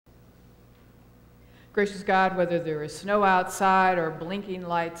Gracious God, whether there is snow outside or blinking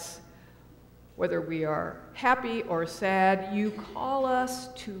lights, whether we are happy or sad, you call us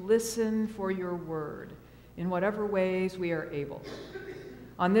to listen for your word in whatever ways we are able.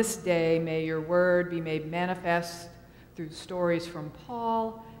 On this day, may your word be made manifest through stories from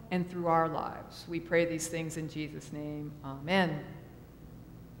Paul and through our lives. We pray these things in Jesus' name. Amen.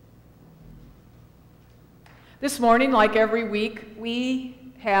 This morning, like every week, we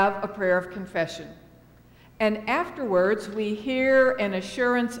have a prayer of confession. And afterwards, we hear an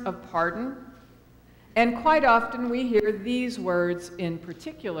assurance of pardon. And quite often, we hear these words in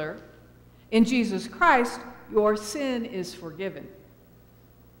particular: in Jesus Christ, your sin is forgiven.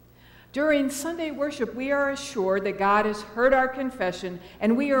 During Sunday worship, we are assured that God has heard our confession,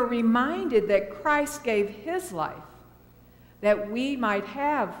 and we are reminded that Christ gave his life that we might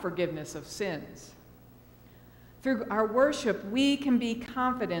have forgiveness of sins. Through our worship, we can be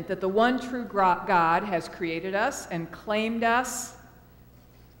confident that the one true God has created us and claimed us.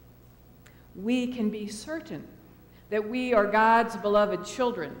 We can be certain that we are God's beloved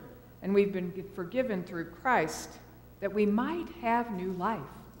children and we've been forgiven through Christ, that we might have new life.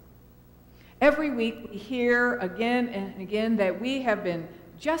 Every week we hear again and again that we have been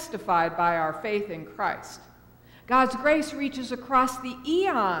justified by our faith in Christ. God's grace reaches across the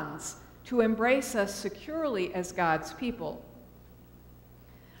eons to embrace us securely as God's people.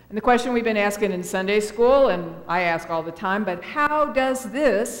 And the question we've been asking in Sunday school, and I ask all the time, but how does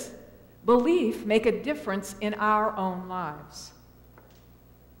this belief make a difference in our own lives?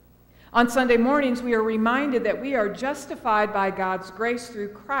 On Sunday mornings, we are reminded that we are justified by God's grace through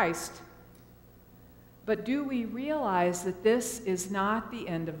Christ. But do we realize that this is not the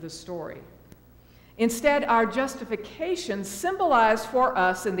end of the story? Instead, our justification, symbolized for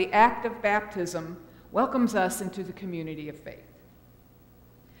us in the act of baptism, welcomes us into the community of faith.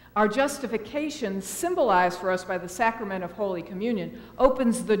 Our justification, symbolized for us by the sacrament of Holy Communion,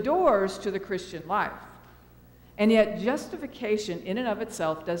 opens the doors to the Christian life. And yet, justification in and of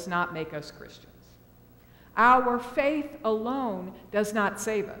itself does not make us Christians. Our faith alone does not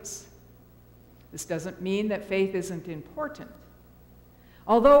save us. This doesn't mean that faith isn't important.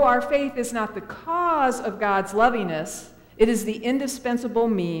 Although our faith is not the cause of God's lovingness, it is the indispensable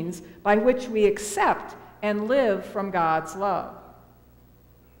means by which we accept and live from God's love.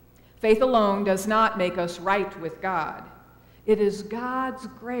 Faith alone does not make us right with God. It is God's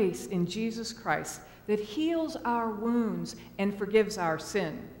grace in Jesus Christ that heals our wounds and forgives our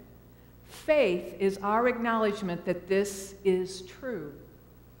sin. Faith is our acknowledgement that this is true.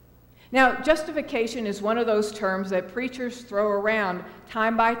 Now, justification is one of those terms that preachers throw around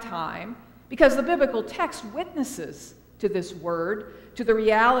time by time because the biblical text witnesses to this word, to the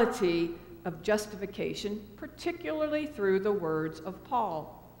reality of justification, particularly through the words of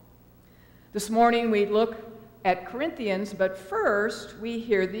Paul. This morning we look at Corinthians, but first we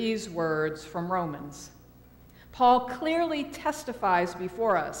hear these words from Romans. Paul clearly testifies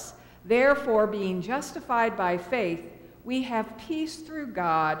before us, therefore, being justified by faith, we have peace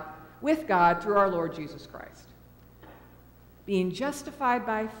with God through our Lord Jesus Christ. Being justified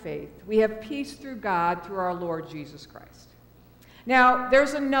by faith, we have peace through God through our Lord Jesus Christ. Now,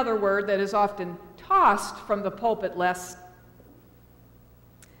 there's another word that is often tossed from the pulpit lest.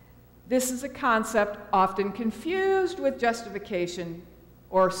 This is a concept often confused with justification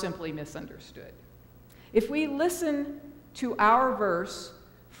or simply misunderstood. If we listen to our verse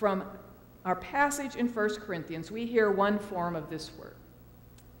from our passage in 1 Corinthians, we hear one form of this word.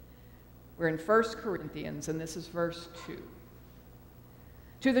 We're in 1 Corinthians, and this is verse 2.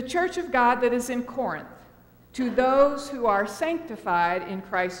 To the church of God that is in Corinth, to those who are sanctified in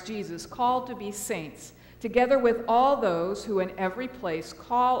Christ Jesus, called to be saints, together with all those who in every place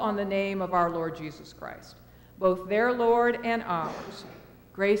call on the name of our Lord Jesus Christ, both their Lord and ours,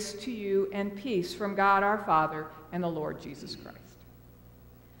 grace to you and peace from God our Father and the Lord Jesus Christ.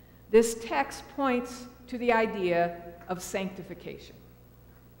 This text points to the idea of sanctification.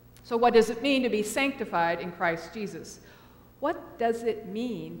 So what does it mean to be sanctified in Christ Jesus? What does it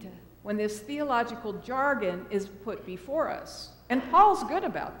mean when this theological jargon is put before us? And Paul's good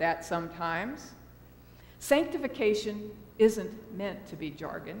about that sometimes. Sanctification isn't meant to be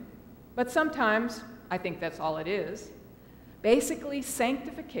jargon, but sometimes I think that's all it is. Basically,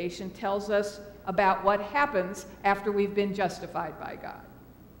 sanctification tells us about what happens after we've been justified by God.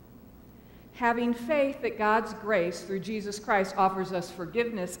 Having faith that God's grace through Jesus Christ offers us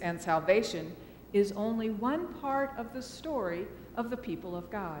forgiveness and salvation is only one part of the story of the people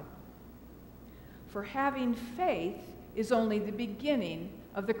of God. For having faith is only the beginning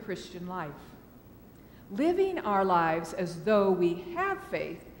of the Christian life. Living our lives as though we have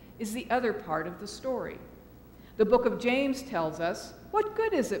faith is the other part of the story. The book of James tells us, "What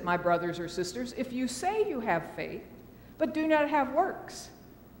good is it, my brothers or sisters, if you say you have faith, but do not have works?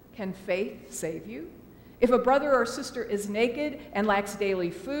 Can faith save you? If a brother or sister is naked and lacks daily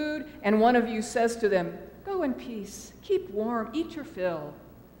food, and one of you says to them, 'Go in peace, keep warm, eat your fill,'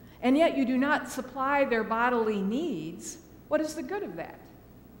 and yet you do not supply their bodily needs, what is the good of that?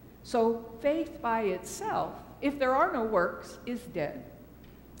 So faith by itself, if there are no works, is dead."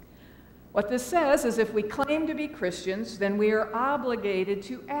 What this says is if we claim to be Christians, then we are obligated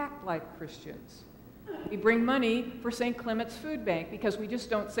to act like Christians. We bring money for St. Clement's Food Bank because we just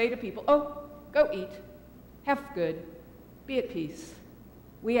don't say to people, "Oh, go eat, have good, be at peace."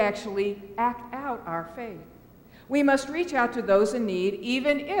 We actually act out our faith. We must reach out to those in need,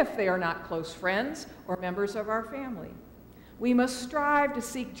 even if they are not close friends or members of our family. We must strive to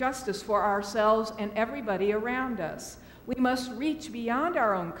seek justice for ourselves and everybody around us. We must reach beyond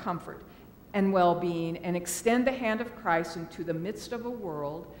our own comfort and well-being and extend the hand of Christ into the midst of a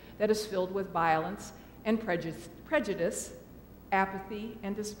world that is filled with violence and prejudice, apathy,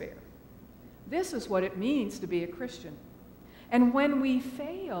 and despair. This is what it means to be a Christian. And when we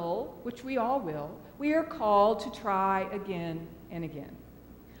fail, which we all will, we are called to try again and again.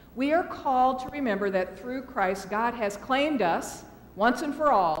 We are called to remember that through Christ, God has claimed us once and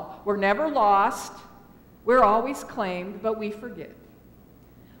for all. We're never lost. We're always claimed, but we forget.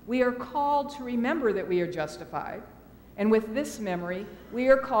 We are called to remember that we are justified. And with this memory, we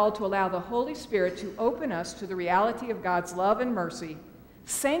are called to allow the Holy Spirit to open us to the reality of God's love and mercy,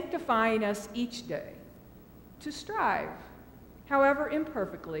 sanctifying us each day, to strive, however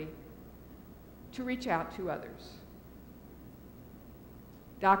imperfectly, to reach out to others.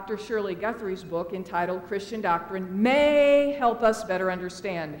 Dr. Shirley Guthrie's book entitled Christian Doctrine may help us better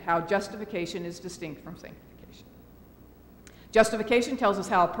understand how justification is distinct from sanctification. Justification tells us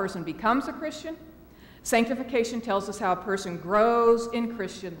how a person becomes a Christian. Sanctification tells us how a person grows in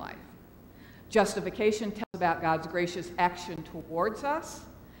Christian life. Justification tells us about God's gracious action towards us.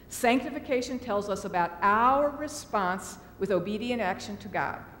 Sanctification tells us about our response with obedient action to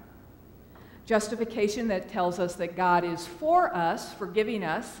God. Justification that tells us that God is for us, forgiving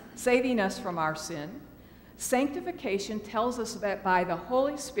us, saving us from our sin. Sanctification tells us that by the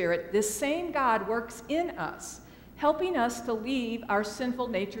Holy Spirit, this same God works in us, helping us to leave our sinful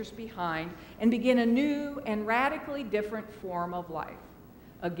natures behind and begin a new and radically different form of life,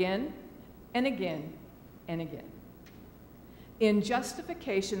 again and again and again. In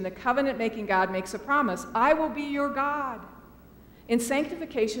justification, the covenant-making God makes a promise, "I will be your God." In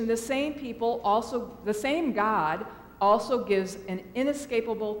sanctification, the same God also gives an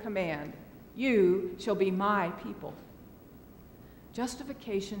inescapable command, "You shall be my people."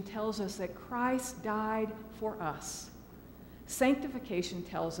 Justification tells us that Christ died for us. Sanctification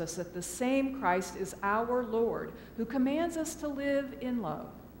tells us that the same Christ is our Lord, who commands us to live in love.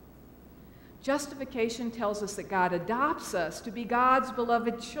 Justification tells us that God adopts us to be God's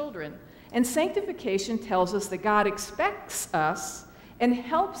beloved children, and sanctification tells us that God expects us and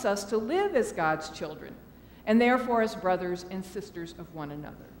helps us to live as God's children, and therefore as brothers and sisters of one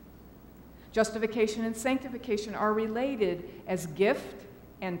another. Justification and sanctification are related as gift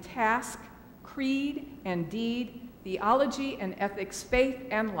and task, creed and deed, theology and ethics, faith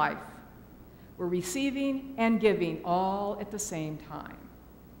and life. We're receiving and giving all at the same time.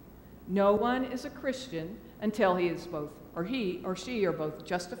 No one is a Christian until he or she are both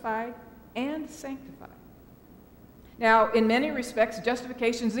justified and sanctified. Now, in many respects,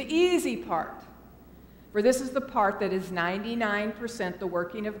 justification is the easy part, for this is the part that is 99% the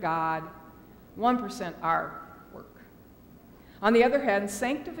working of God, 1% our work. On the other hand,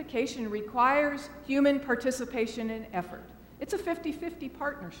 sanctification requires human participation and effort. It's a 50-50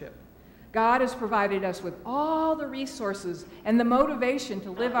 partnership. God has provided us with all the resources and the motivation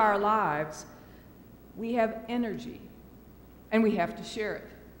to live our lives. We have energy, and we have to share it.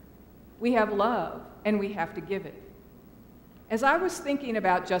 We have love, and we have to give it. As I was thinking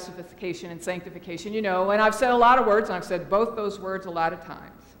about justification and sanctification, and I've said a lot of words, and I've said both those words a lot of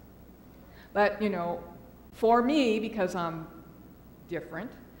times. But, for me, because I'm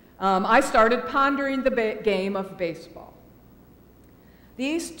different, I started pondering the game of baseball.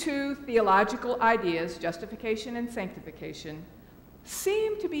 These two theological ideas, justification and sanctification,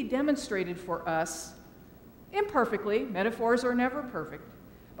 seem to be demonstrated for us imperfectly, metaphors are never perfect,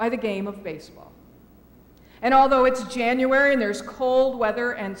 by the game of baseball. And although it's January and there's cold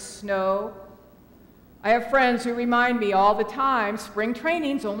weather and snow, I have friends who remind me all the time spring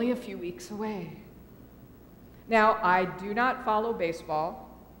training's only a few weeks away. Now, I do not follow baseball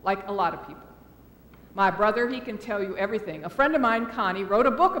like a lot of people. My brother, he can tell you everything. A friend of mine, Connie, wrote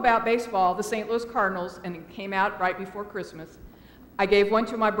a book about baseball, the St. Louis Cardinals, and it came out right before Christmas. I gave one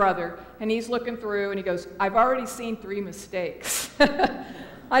to my brother, and he's looking through, and he goes, I've already seen 3 mistakes.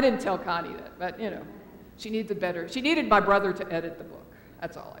 I didn't tell Connie that, but, you know, she needed my brother to edit the book.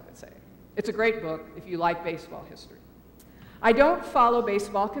 That's all I would say. It's a great book if you like baseball history. I don't follow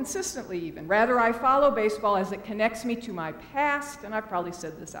baseball consistently even. Rather, I follow baseball as it connects me to my past, and I've probably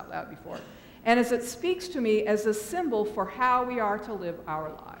said this out loud before, and as it speaks to me as a symbol for how we are to live our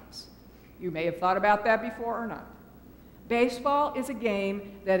lives. You may have thought about that before or not. Baseball is a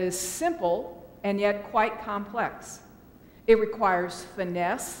game that is simple and yet quite complex. It requires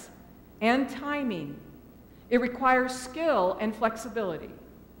finesse and timing. It requires skill and flexibility.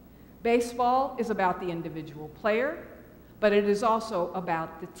 Baseball is about the individual player, but it is also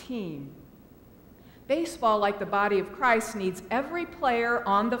about the team. Baseball, like the body of Christ, needs every player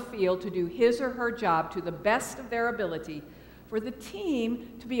on the field to do his or her job to the best of their ability for the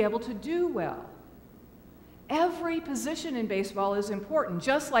team to be able to do well. Every position in baseball is important,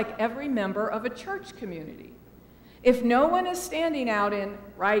 just like every member of a church community. If no one is standing out in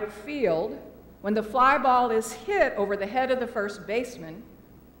right field, when the fly ball is hit over the head of the first baseman,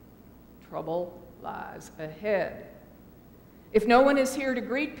 trouble lies ahead. If no one is here to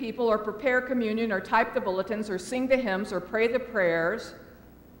greet people or prepare communion or type the bulletins or sing the hymns or pray the prayers,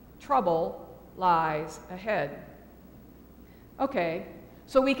 trouble lies ahead. Okay,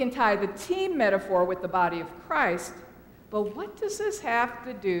 so we can tie the team metaphor with the body of Christ, but what does this have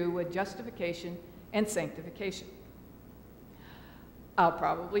to do with justification and sanctification? I'll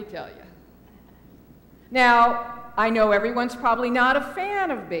probably tell you. Now, I know everyone's probably not a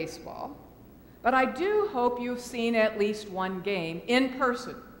fan of baseball, but I do hope you've seen at least one game in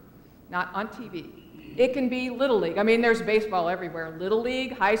person, not on TV. It can be Little League. I mean, there's baseball everywhere. Little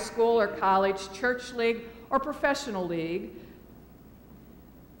League, high school or college, church league, or professional league.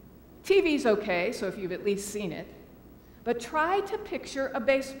 TV's okay, so if you've at least seen it. But try to picture a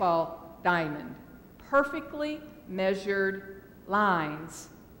baseball diamond, perfectly measured lines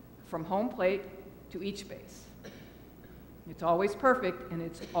from home plate to each base. It's always perfect, and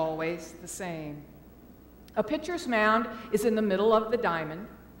it's always the same. A pitcher's mound is in the middle of the diamond,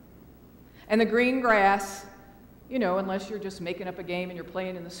 and the green grass, you know, unless you're just making up a game and you're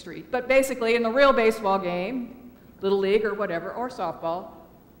playing in the street. But basically, in the real baseball game, Little League or whatever, or softball,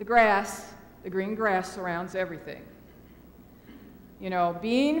 the green grass surrounds everything. You know,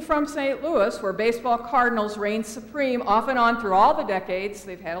 being from St. Louis, where baseball Cardinals reign supreme off and on through all the decades,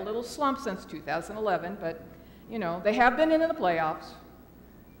 they've had a little slump since 2011, but, you know, they have been into the playoffs,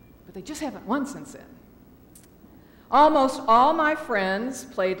 but they just haven't won since then. Almost all my friends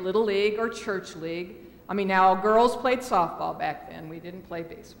played Little League or church league. I mean, now girls played softball back then. We didn't play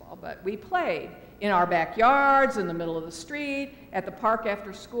baseball, but we played in our backyards, in the middle of the street, at the park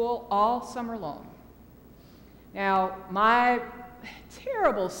after school, all summer long. Now, my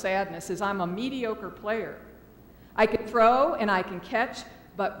terrible sadness is I'm a mediocre player. I can throw and I can catch,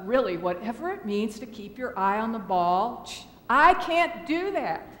 but really, whatever it means to keep your eye on the ball, I can't do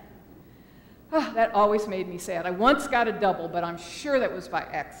that. That always made me sad. I once got a double, but I'm sure that was by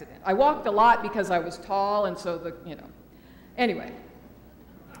accident. I walked a lot because I was tall, and so Anyway.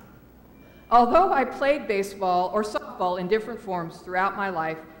 Although I played baseball or softball in different forms throughout my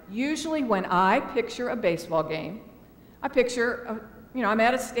life, usually when I picture a baseball game, I picture, I'm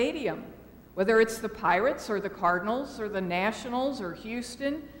at a stadium, whether it's the Pirates or the Cardinals or the Nationals or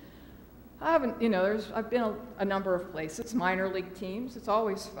Houston. I've been a number of places, minor league teams. It's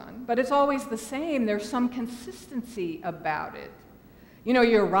always fun, but it's always the same. There's some consistency about it. You know,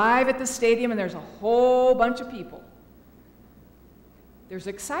 you arrive at the stadium and there's a whole bunch of people. There's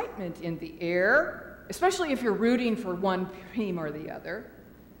excitement in the air, especially if you're rooting for one team or the other.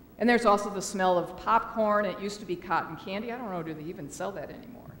 And there's also the smell of popcorn. It used to be cotton candy. I don't know, do they even sell that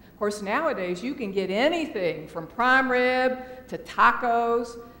anymore? Of course, nowadays you can get anything from prime rib to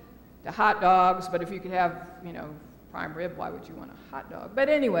tacos to hot dogs, but if you could have, prime rib, why would you want a hot dog? But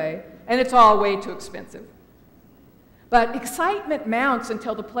anyway, and it's all way too expensive. But excitement mounts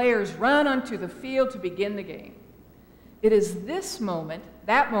until the players run onto the field to begin the game. It is this moment,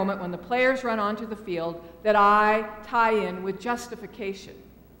 that moment when the players run onto the field, that I tie in with justification.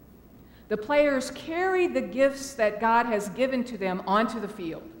 The players carry the gifts that God has given to them onto the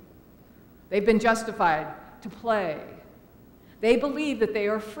field. They've been justified to play. They believe that they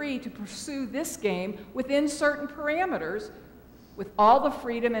are free to pursue this game within certain parameters with all the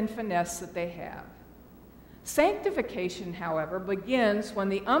freedom and finesse that they have. Sanctification, however, begins when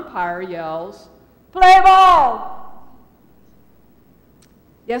the umpire yells, "Play ball!"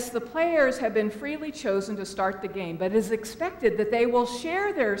 Yes, the players have been freely chosen to start the game, but it is expected that they will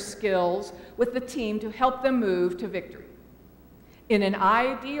share their skills with the team to help them move to victory. In an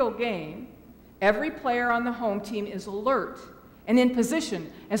ideal game, every player on the home team is alert and in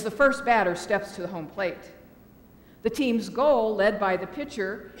position as the first batter steps to the home plate. The team's goal, led by the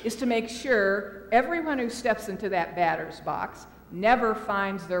pitcher, is to make sure everyone who steps into that batter's box never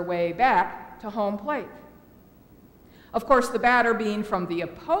finds their way back to home plate. Of course, the batter, being from the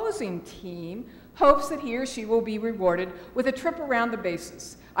opposing team, hopes that he or she will be rewarded with a trip around the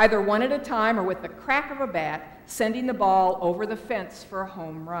bases, either one at a time or with the crack of a bat, sending the ball over the fence for a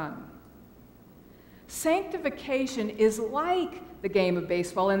home run. Sanctification is like the game of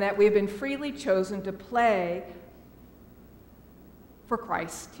baseball in that we have been freely chosen to play for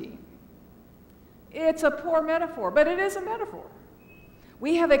Christ's team. It's a poor metaphor, but it is a metaphor.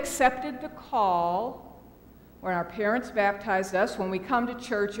 We have accepted the call when our parents baptized us, when we come to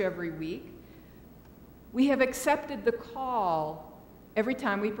church every week. We have accepted the call every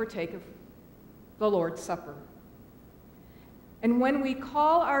time we partake of the Lord's Supper. And when we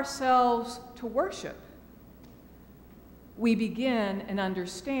call ourselves to worship, we begin and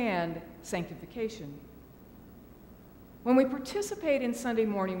understand sanctification. When we participate in Sunday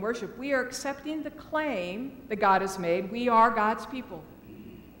morning worship, we are accepting the claim that God has made. We are God's people.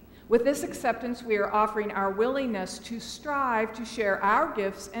 With this acceptance, we are offering our willingness to strive to share our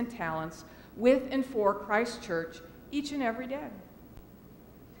gifts and talents with and for Christ's church each and every day.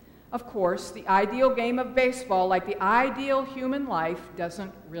 Of course, the ideal game of baseball, like the ideal human life,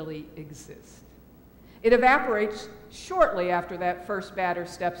 doesn't really exist. It evaporates shortly after that first batter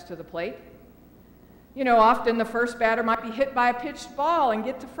steps to the plate. You know, often the first batter might be hit by a pitched ball and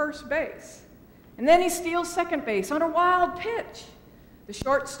get to first base. And then he steals second base on a wild pitch. The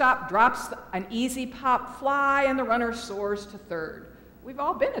shortstop drops an easy pop fly and the runner soars to third. We've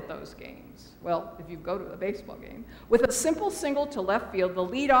all been at those games. Well, if you go to a baseball game. With a simple single to left field, the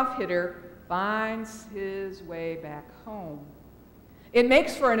leadoff hitter finds his way back home. It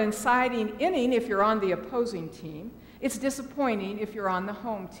makes for an exciting inning if you're on the opposing team. It's disappointing if you're on the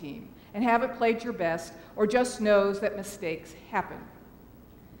home team and haven't played your best or just knows that mistakes happen.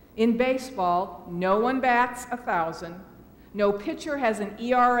 In baseball, no one bats 1,000. No pitcher has an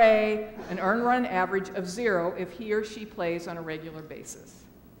ERA, an earned run average of 0 if he or she plays on a regular basis.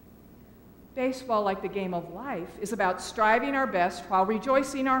 Baseball, like the game of life, is about striving our best while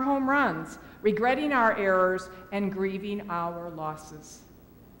rejoicing our home runs, regretting our errors, and grieving our losses.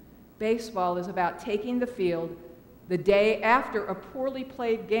 Baseball is about taking the field the day after a poorly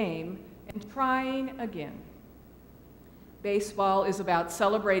played game and trying again. Baseball is about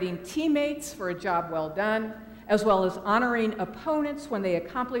celebrating teammates for a job well done, as well as honoring opponents when they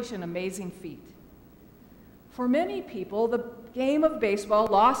accomplish an amazing feat. For many people, the game of baseball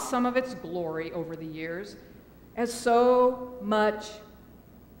lost some of its glory over the years, as so much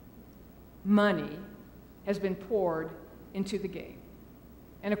money has been poured into the game.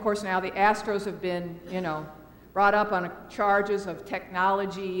 And of course, now the Astros have been, brought up on charges of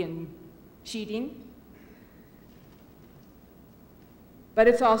technology and cheating. But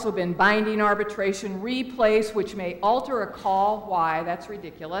it's also been binding arbitration, replays, which may alter a call. Why? That's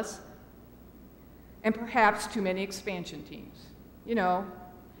ridiculous. And perhaps too many expansion teams.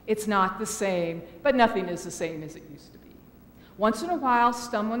 It's not the same, but nothing is the same as it used to be. Once in a while,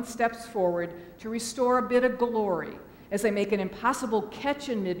 someone steps forward to restore a bit of glory as they make an impossible catch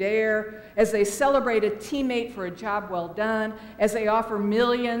in midair, as they celebrate a teammate for a job well done, as they offer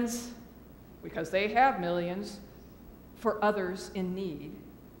millions, because they have millions, for others in need.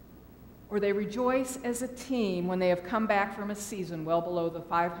 Or they rejoice as a team when they have come back from a season well below the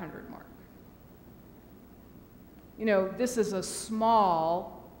 500 mark. This is a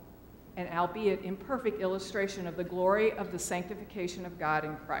small and albeit imperfect illustration of the glory of the sanctification of God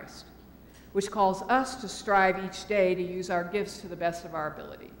in Christ, which calls us to strive each day to use our gifts to the best of our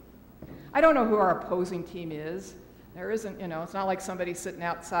ability. I don't know who our opposing team is. There isn't, it's not like somebody sitting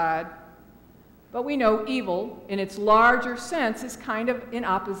outside. But we know evil, in its larger sense, is kind of in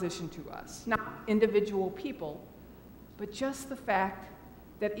opposition to us. Not individual people, but just the fact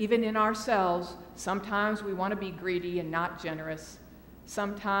that even in ourselves, sometimes we want to be greedy and not generous.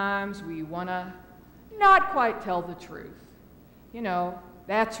 Sometimes we want to not quite tell the truth.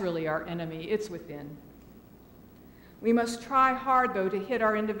 That's really our enemy. It's within. We must try hard, though, to hit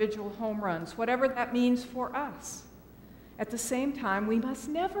our individual home runs, whatever that means for us. At the same time, we must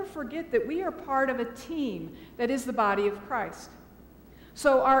never forget that we are part of a team that is the body of Christ.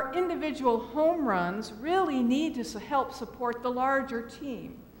 So our individual home runs really need to help support the larger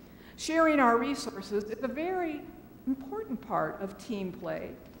team. Sharing our resources is a very important part of team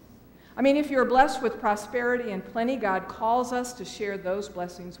play. I mean, if you're blessed with prosperity and plenty, God calls us to share those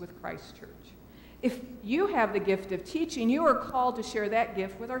blessings with Christ Church. If you have the gift of teaching, you are called to share that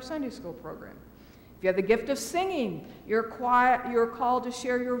gift with our Sunday school program. If you have the gift of singing, you're called to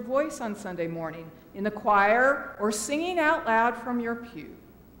share your voice on Sunday morning in the choir or singing out loud from your pew.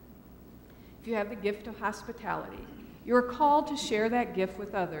 If you have the gift of hospitality, you are called to share that gift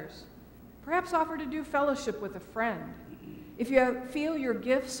with others. Perhaps offer to do fellowship with a friend. If you feel your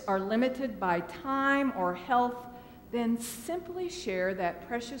gifts are limited by time or health, then simply share that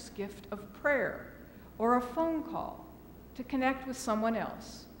precious gift of prayer or a phone call to connect with someone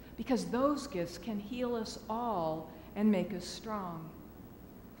else, because those gifts can heal us all and make us strong.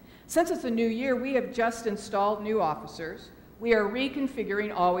 Since it's a new year, we have just installed new officers. We are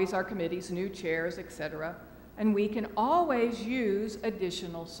reconfiguring always our committees, new chairs, etc., and we can always use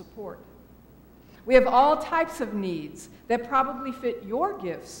additional support. We have all types of needs that probably fit your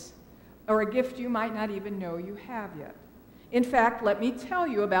gifts or a gift you might not even know you have yet. In fact, let me tell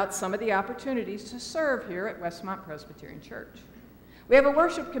you about some of the opportunities to serve here at Westmont Presbyterian Church. We have a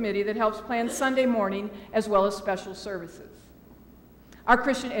worship committee that helps plan Sunday morning as well as special services. Our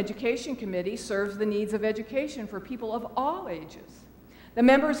Christian Education Committee serves the needs of education for people of all ages. The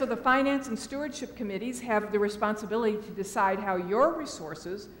members of the Finance and Stewardship Committees have the responsibility to decide how your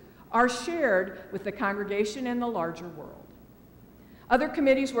resources are shared with the congregation and the larger world. Other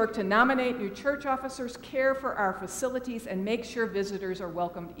committees work to nominate new church officers, care for our facilities, and make sure visitors are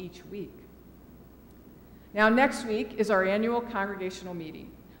welcomed each week. Now, next week is our annual congregational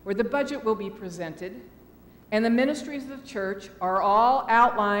meeting, where the budget will be presented, and the ministries of the church are all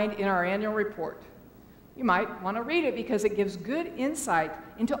outlined in our annual report. You might want to read it because it gives good insight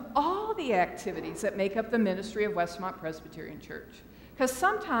into all the activities that make up the ministry of Westmont Presbyterian Church. Because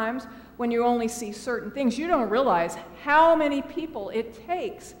sometimes when you only see certain things, you don't realize how many people it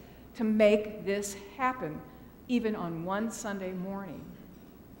takes to make this happen, even on one Sunday morning.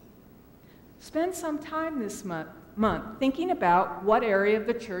 Spend some time this month thinking about what area of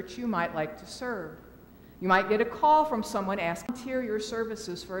the church you might like to serve. You might get a call from someone asking to volunteer your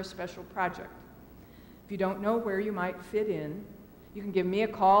services for a special project. If you don't know where you might fit in, you can give me a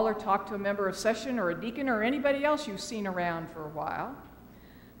call or talk to a member of session or a deacon or anybody else you've seen around for a while.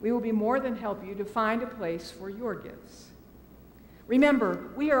 We will be more than help you to find a place for your gifts. Remember,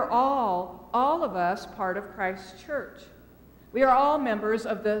 we are all of us, part of Christ's church. We are all members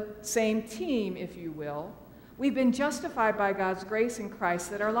of the same team, if you will. We've been justified by God's grace in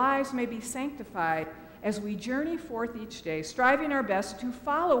Christ that our lives may be sanctified as we journey forth each day, striving our best to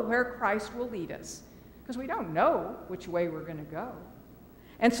follow where Christ will lead us, because we don't know which way we're going to go.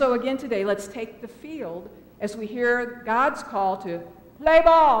 And so again today, let's take the field as we hear God's call to play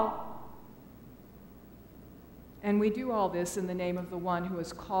ball. And we do all this in the name of the one who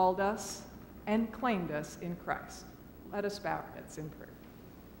has called us and claimed us in Christ. Let us bow our heads in prayer.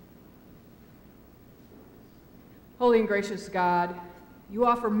 Holy and gracious God, you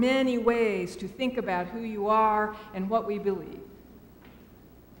offer many ways to think about who you are and what we believe.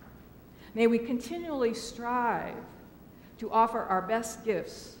 May we continually strive to offer our best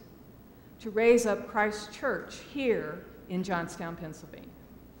gifts to raise up Christ's church here in Johnstown, Pennsylvania.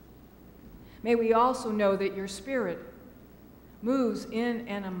 May we also know that your Spirit moves in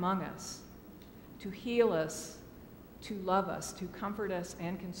and among us to heal us, to love us, to comfort us,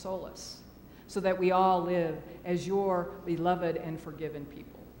 and console us, so that we all live as your beloved and forgiven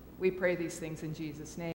people. We pray these things in Jesus' name.